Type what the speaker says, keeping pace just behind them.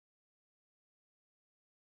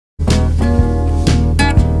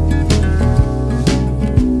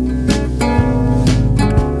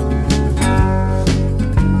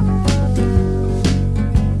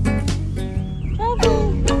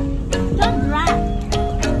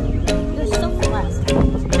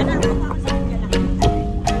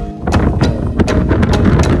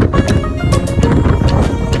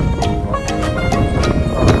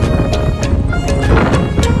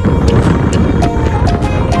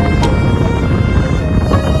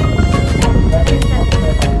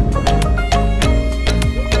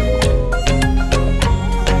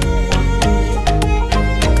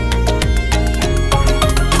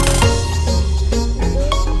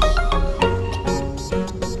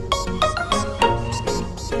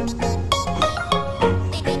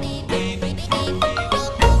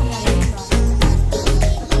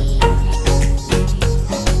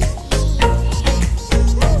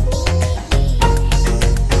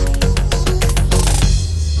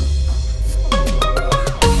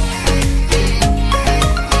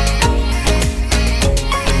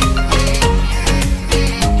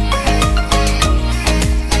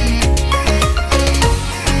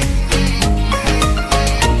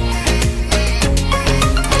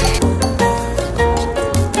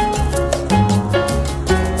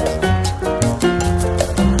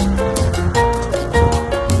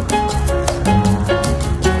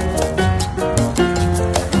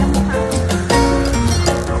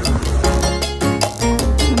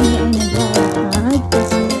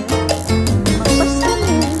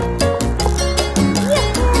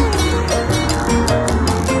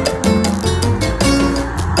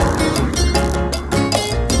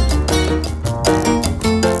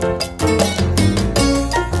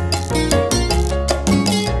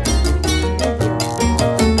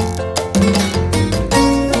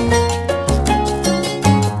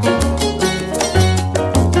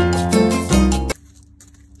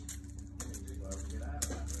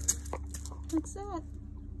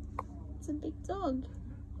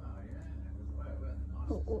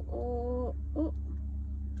oh.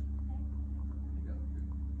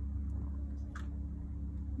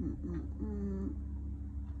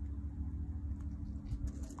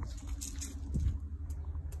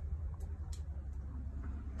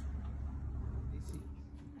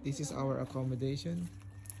 This is our accommodation.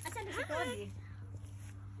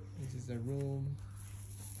 This is the room,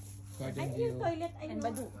 garden view, And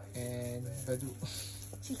Badu. and Badu.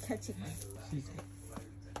 Chika.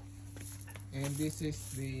 And this is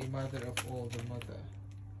the mother of all, the mother.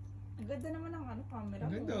 Ang ganda naman ang camera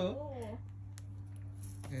Ang ganda, mo. oh.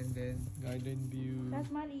 And then garden view. Tapos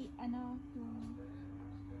mali, yung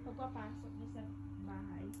pagpapasok mo sa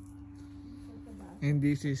bahay. And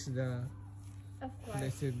this is the Of course.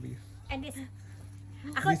 blessed beef. And this,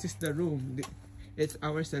 This is the room. It's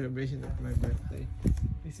our celebration of my birthday.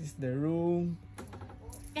 This is the room.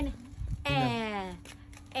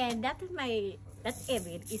 and that is that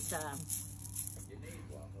Emil is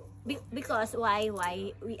because why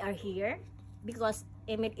we are here, because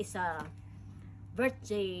Emil is a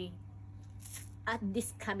birthday at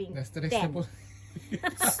this coming Na-stress 10. na po.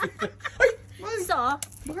 So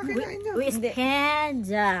Baka kinain niya. we spend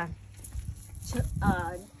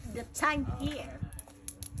the time here.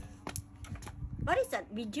 What is that?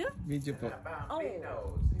 Video? Video po.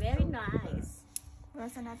 Oh, very nice.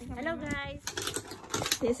 Hello guys.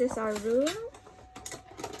 This is our room.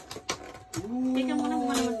 Teka muna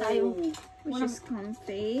naman tayo. Which is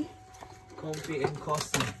comfy. Comfy and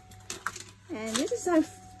cozy. And this is our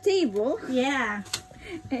table Yeah.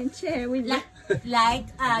 and chair with Like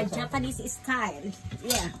Japanese style.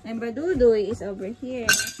 Yeah. and Badudoy is over here.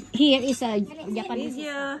 Here is a Japanese.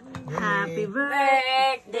 Video. Happy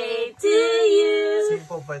birthday to you.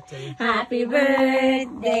 Simple birthday. Happy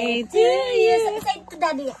birthday to you. Say to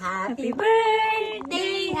Daddy, happy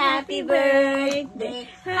birthday, happy birthday,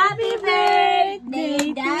 happy birthday,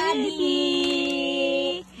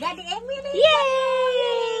 Daddy. Daddy Emil.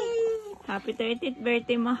 Yay! Happy 30th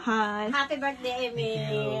birthday, mahal. Happy birthday,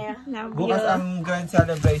 Emil. Love Bukas you. ang grand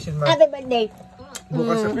celebration, ma. Happy birthday.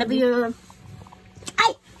 Bukas ang... Love you.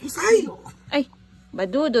 Ay! Ay,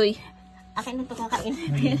 Badudoy. Akin nito kakain.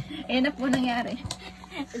 Ayan na po nangyari.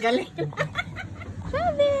 Galing.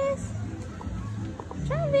 Travis!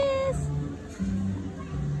 Travis!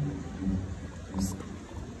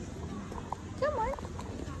 Come on.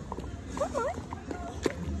 Come on.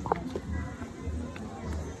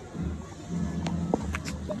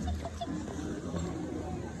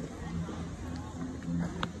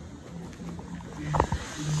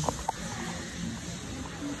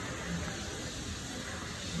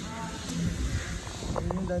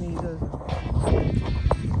 Yung Danilo.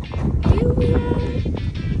 Here we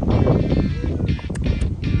are.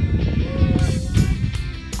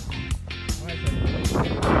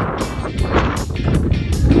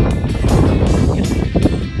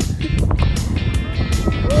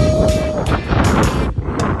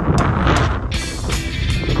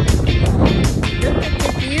 Look at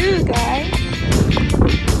the view, guys.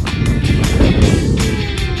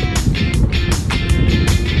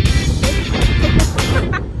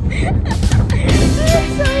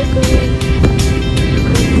 That's so cool.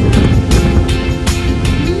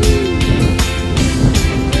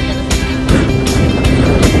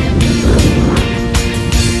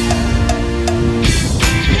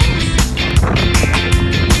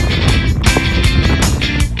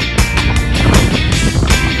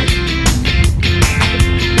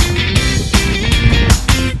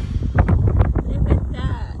 Look at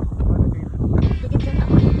that. Look at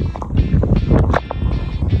that.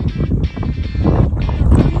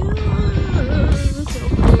 View. So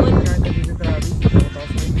cool.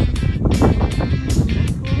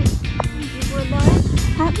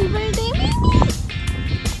 Happy birthday, Mimi!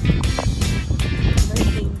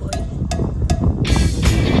 Birthday boy.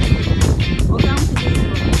 Huwag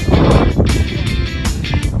kang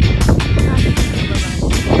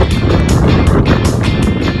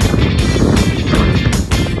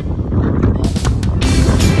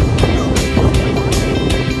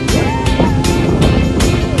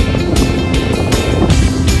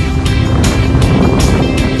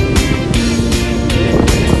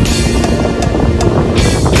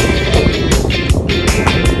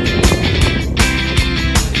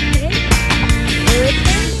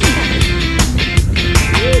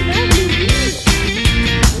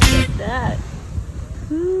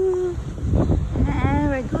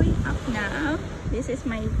we're going up now. This is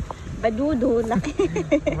my Badudo. Laki.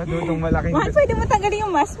 Madudong malaking... Mahal, pwede mo tanggalin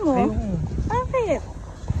yung mask mo. Ayun. Bakit?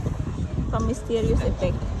 Pa-mysterious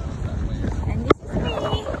effect. And this is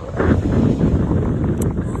me.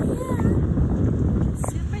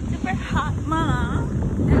 Super, super hot, ma.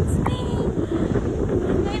 That's me.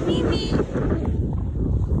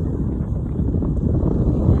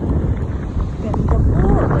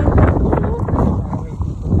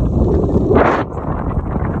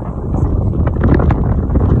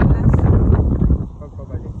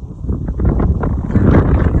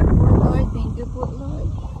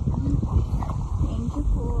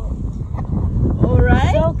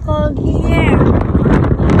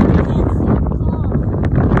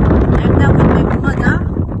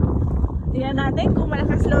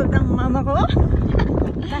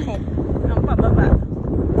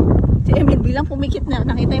 Biglang pumikit na.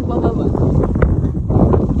 Nakita yung pababa.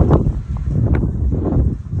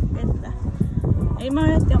 Ganda. Ay,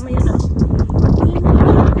 mga kamay na.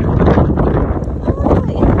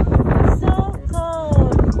 So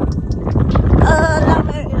cold.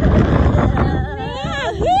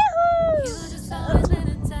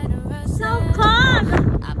 So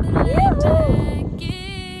cold.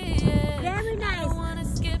 Very nice.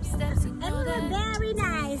 Very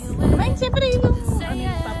nice. Ay, siyempre yung ano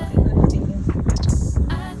yung papakita natin yun.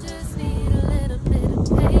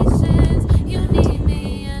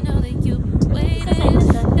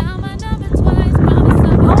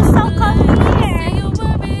 Oh, so cold here.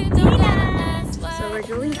 So we're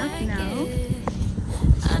going up now.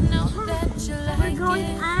 We're going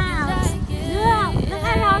out. Look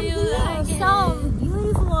around here. So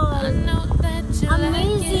beautiful.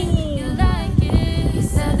 Amazing.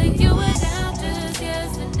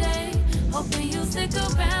 Stick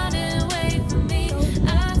around and wait for me.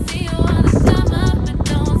 I see you wanna come up and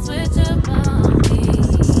don't switch up on me.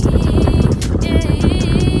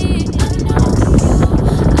 Yeah, I know you,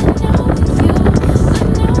 I know you, I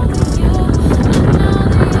know you, I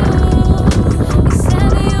know you. You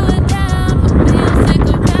said that you were down, but you'll stick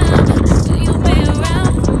around. Will you be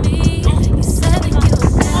around for me? You said that you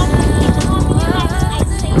were down. You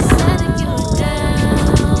said that you were down. You said that you were down.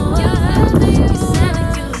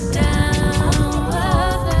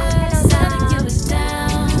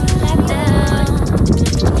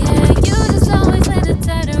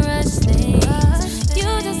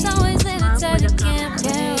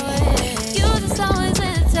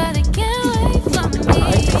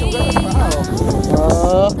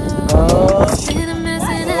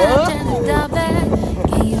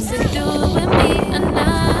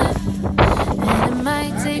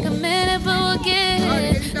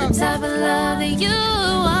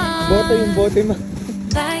 Bote yung bote ma.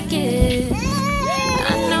 Like it.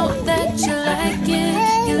 I know that you like it.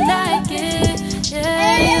 You like it.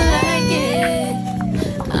 Yeah, you like it.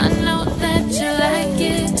 I know that you like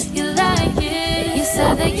it. You like it. You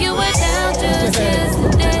said that you were down just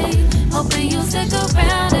yesterday. Hoping you stick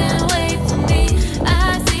around and wait for me.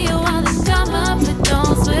 I see you wanna come up but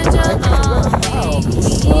don't switch up on me.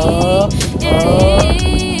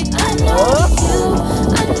 Yeah, I know you.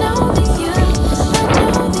 I know that you.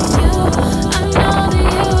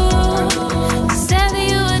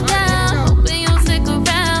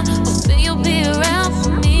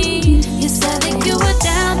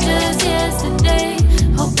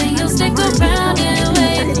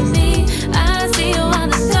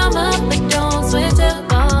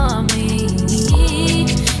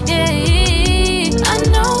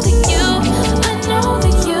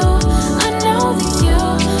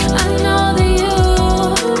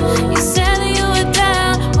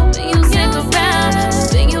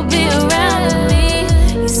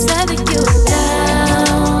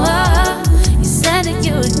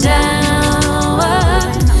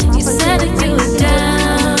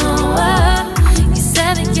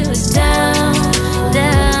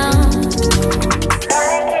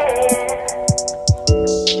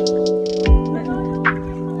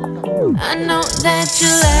 I know that you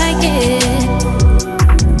like it.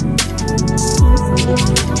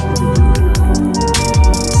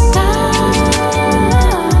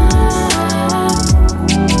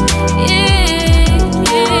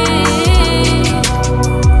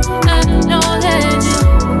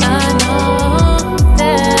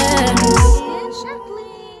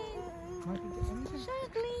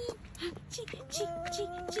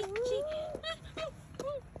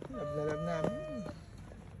 Lab namin.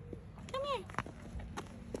 Come here.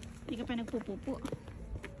 Hindi ka pa nagpupupo.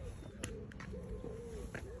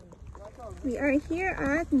 We are here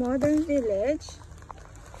at Modern Village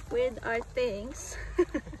with our things.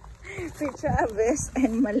 With Travis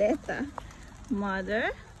and Maleta.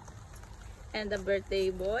 Mother. And the birthday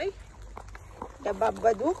boy. The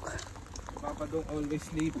Babadook. Babadook always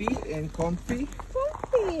sleepy and comfy.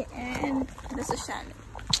 Comfy. And the Social.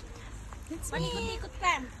 Panikot-ikot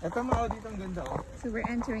pa. Ito mao dito ang ganda oh. So we're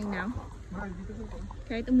entering now. Mahal dito dito.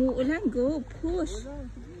 Kahit umuulan, go, push. Wala,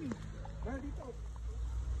 sige. Mahal dito.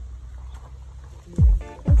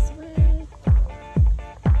 This way.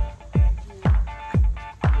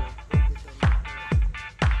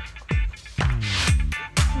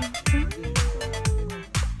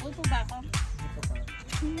 Upo ba ako?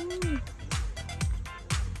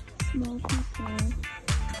 Small people.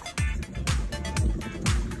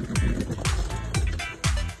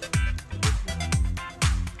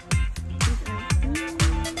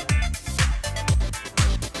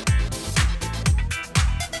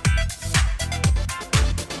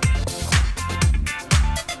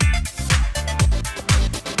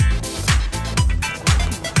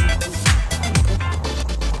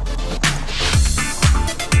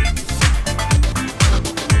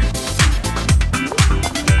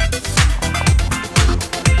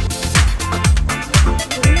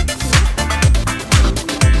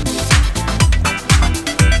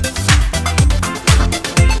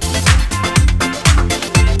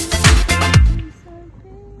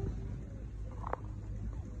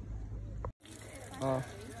 Oh.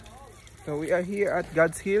 So we are here at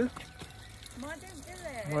God's Hill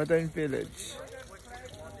Modern Village.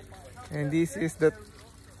 And this is the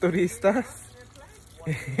turistas.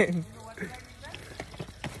 And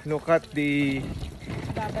look at the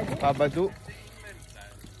Babadu.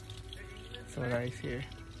 So nice here.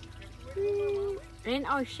 Rain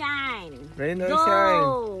or shine. Rain or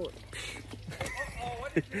Go!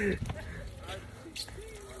 shine.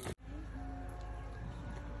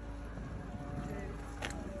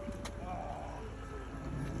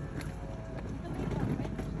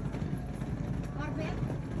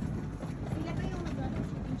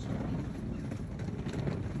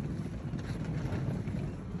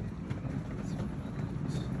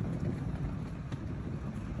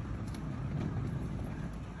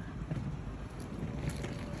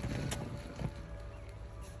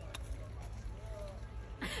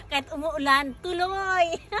 Kahit umuulan, tuloy!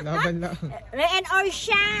 Laban lang. Rain or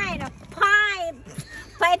shine, fight!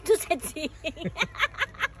 Fight to succeed!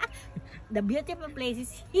 The beautiful place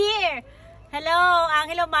is here! Hello,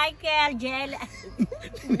 Angelo, Michael, Jel...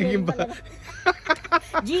 Naging ba?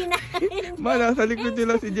 Gina! Ma, nasa likod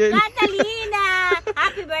nila si Jenny. Catalina!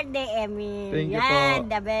 Happy birthday, Emil! Thank you Yan, po.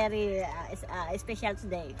 the very special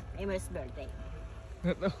today. Emil's birthday.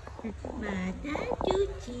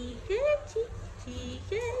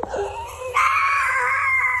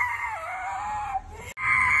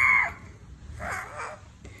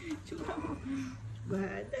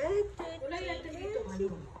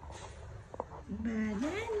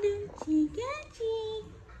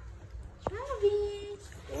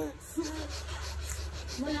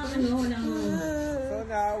 So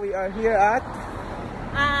now we are here at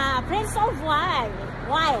Prince of Wild.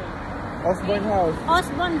 Osborne House.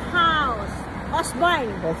 Osborne House.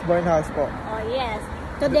 Osborne. Osborne House po. Oh yes.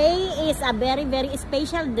 Today is a very very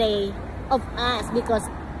special day of us because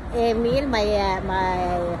Emil, my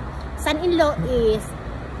son-in-law, is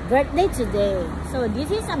birthday today. So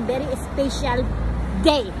this is a very special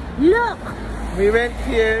day. Look, We went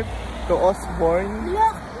here to Osborne.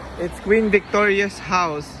 look, It's Queen Victoria's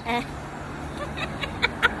house.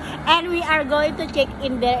 and we are going to check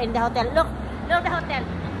in there in the hotel. Look the hotel.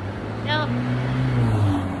 Look.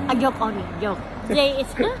 A joke only, joke. Today is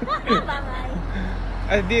bye-bye.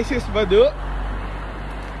 And this is Badu.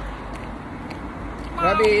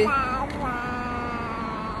 Rabi.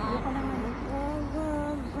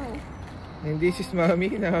 And this is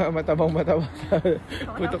Mami na matabang-mataba sa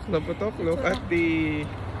putok na putok. Look at the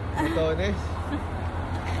botones.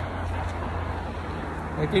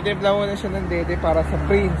 Nagtitimpla muna siya ng dede para sa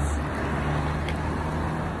brains.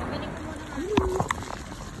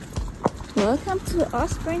 Welcome to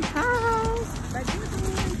Osborne House.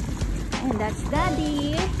 And that's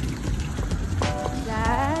Daddy.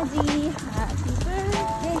 Daddy, happy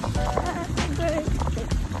birthday, happy birthday,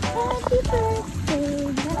 happy birthday,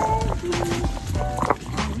 Daddy.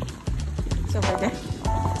 So over there.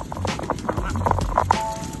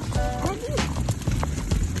 Daddy.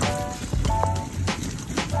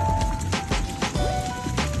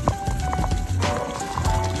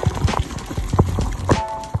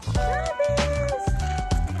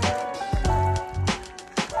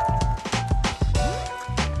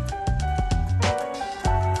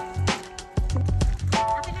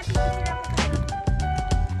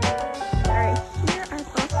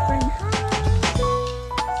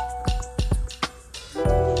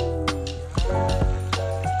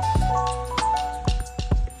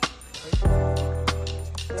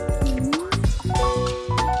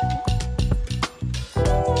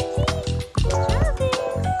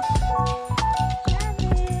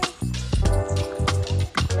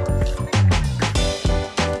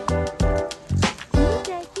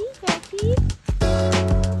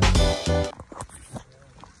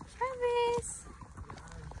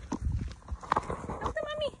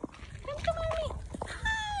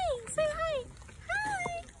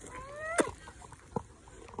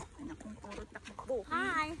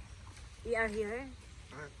 Hi. We are here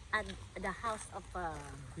at the house of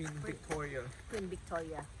Queen Victoria. Queen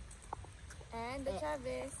Victoria. And the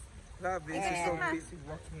Chavez. Grabe, this is so busy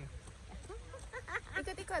walking.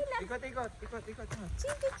 Ikot-ikot. Ikot.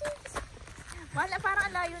 Wala, parang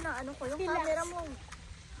ang layo ng ano ko. Yung camera mo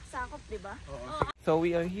sakop, di ba? So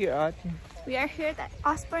we are here at We are here at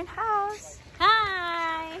Osborne House.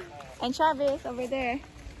 Hi. And Chavez over there.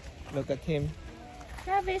 look at him.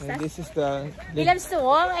 Chavez, And this is the He loves to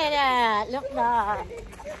walk and look the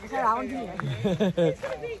around here.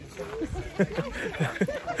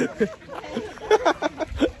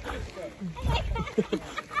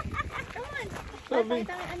 sabi,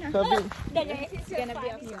 ano? sabi, It's gonna be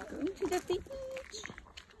a welcome to the beach.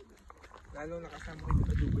 Lalo nakasama ko yung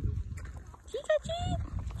badu-badu. Chika chik!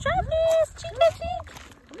 Travis! Chika chik!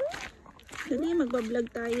 Dali, magbablog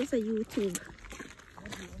tayo sa YouTube.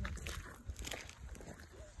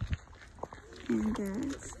 And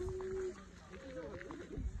that's...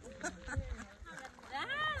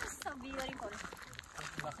 so beautiful.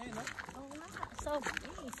 So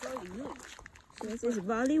big, so huge. This is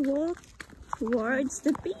Valley Walk towards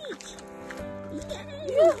the beach. Yay!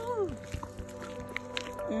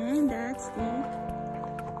 And that's the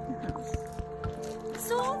house.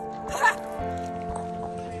 So,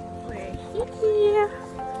 we're here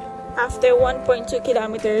after 1.2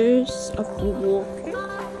 kilometers of walking.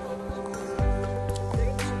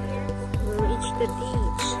 We reached the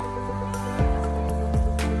beach.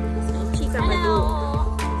 Chika Badu.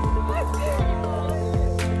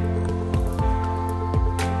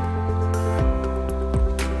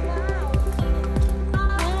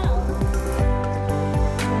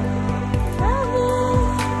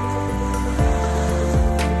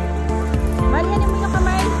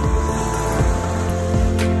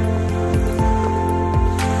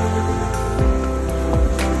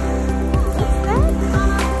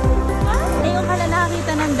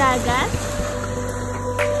 Dagat.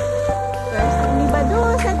 First time ni Badu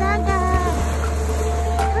sa dagat.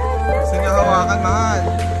 Sinahawakan, mahal.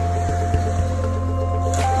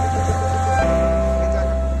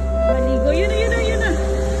 Maligo. Yun na.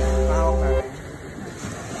 Mahawak natin.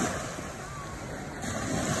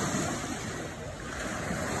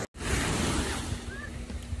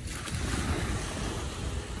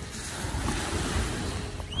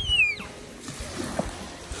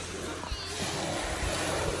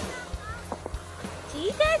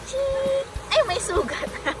 Chika chik! Ay, may sugat.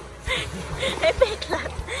 May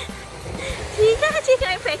peklat. Chika chik,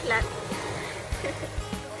 may peklat.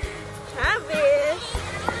 Travis!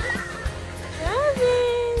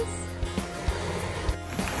 Travis!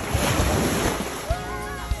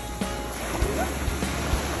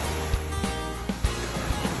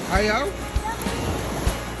 Ayaw?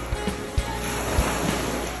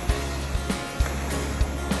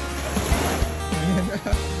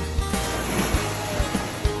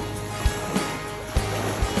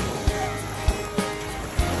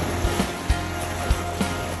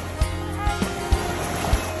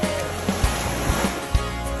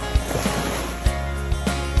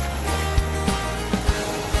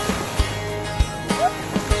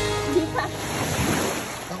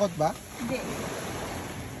 Takot ba? Hindi.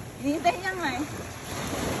 Hinihintay niya nga eh.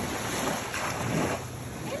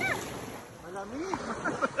 Ayun na. Malamig.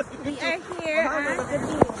 We are here at the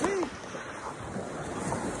beach.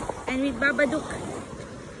 And with Babadook.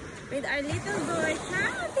 With our little boy,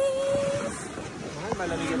 Travis. Mahal,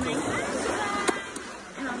 malamig And ito. my husband.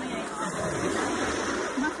 And mamaya ito.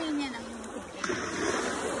 Muffin niya ng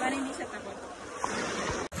para hindi siya takot.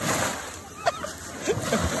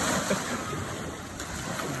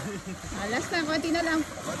 Last na, konti na lang.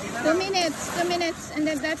 2 minutes, and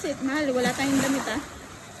then that's it. Mahal, wala tayong damit ah.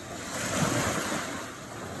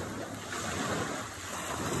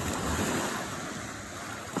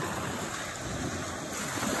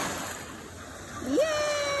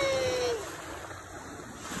 Yay!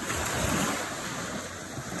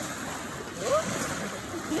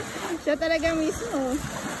 Siya talaga mismo.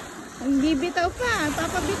 Ang bibitaw pa,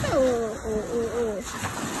 papabitaw. Oo.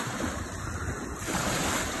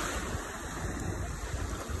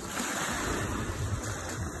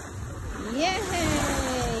 Yay!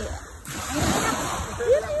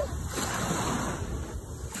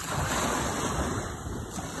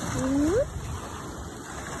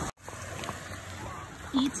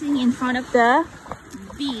 Eating in front of the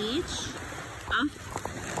beach of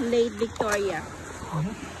Lake Victoria.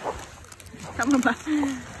 Tama ba?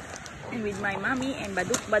 And with my mommy and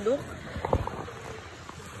Baduk.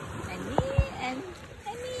 And me and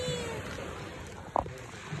Emil.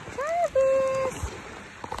 Travis!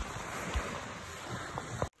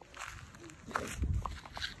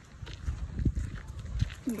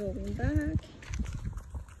 Going back.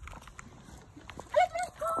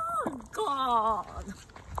 God!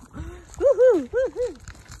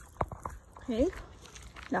 Okay.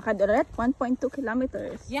 Lakad ulit. 1.2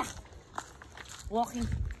 kilometers. Yeah. Walking.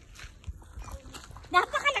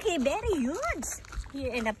 Napakalaki, very huge.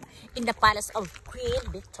 Here in the palace of Queen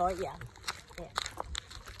Victoria. Yeah.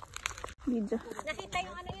 Video. Nakita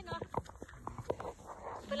yung ano yun, oh.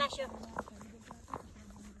 Palasyo.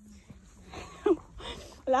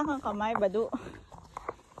 Wala kang kamay, Badu.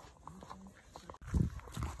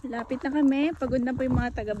 Lapit na kami. Pagod na po yung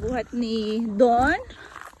mga taga-buhat ni Don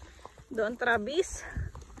Travis.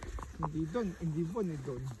 Hindi Don, ni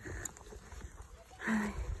Don.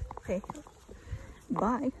 Okay.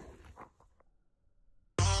 Bye.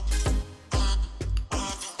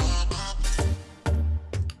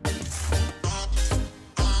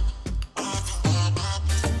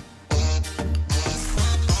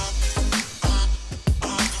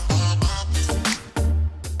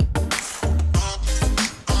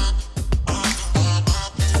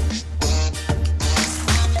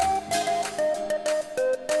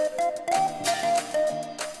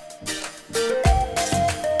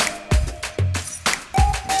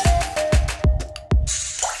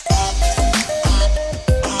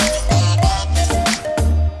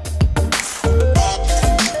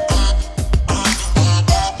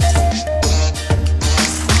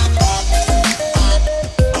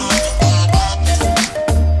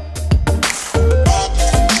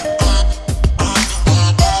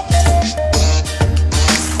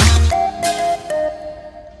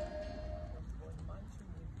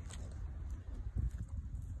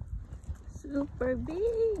 Super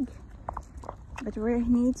big, but we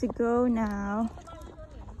need to go now.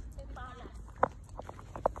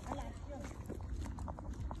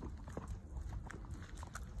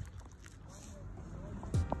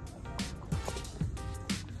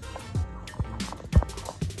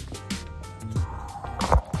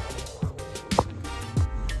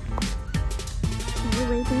 We're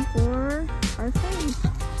waiting for our friends.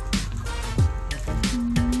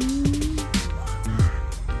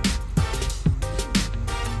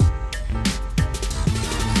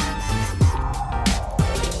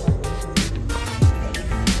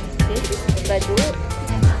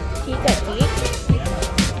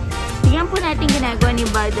 Tingnan po natin ginagawa ni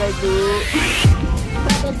Badadu.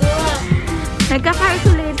 Badadu.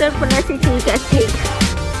 Nagka-calculator pala si Chika Chick.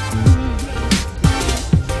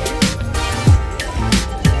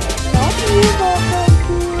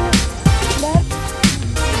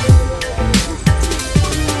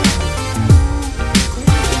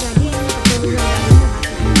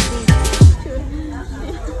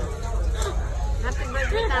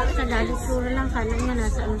 Sura lang kala niya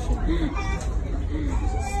nasa ano siya.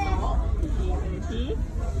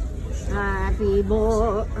 Happy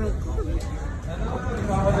birthday.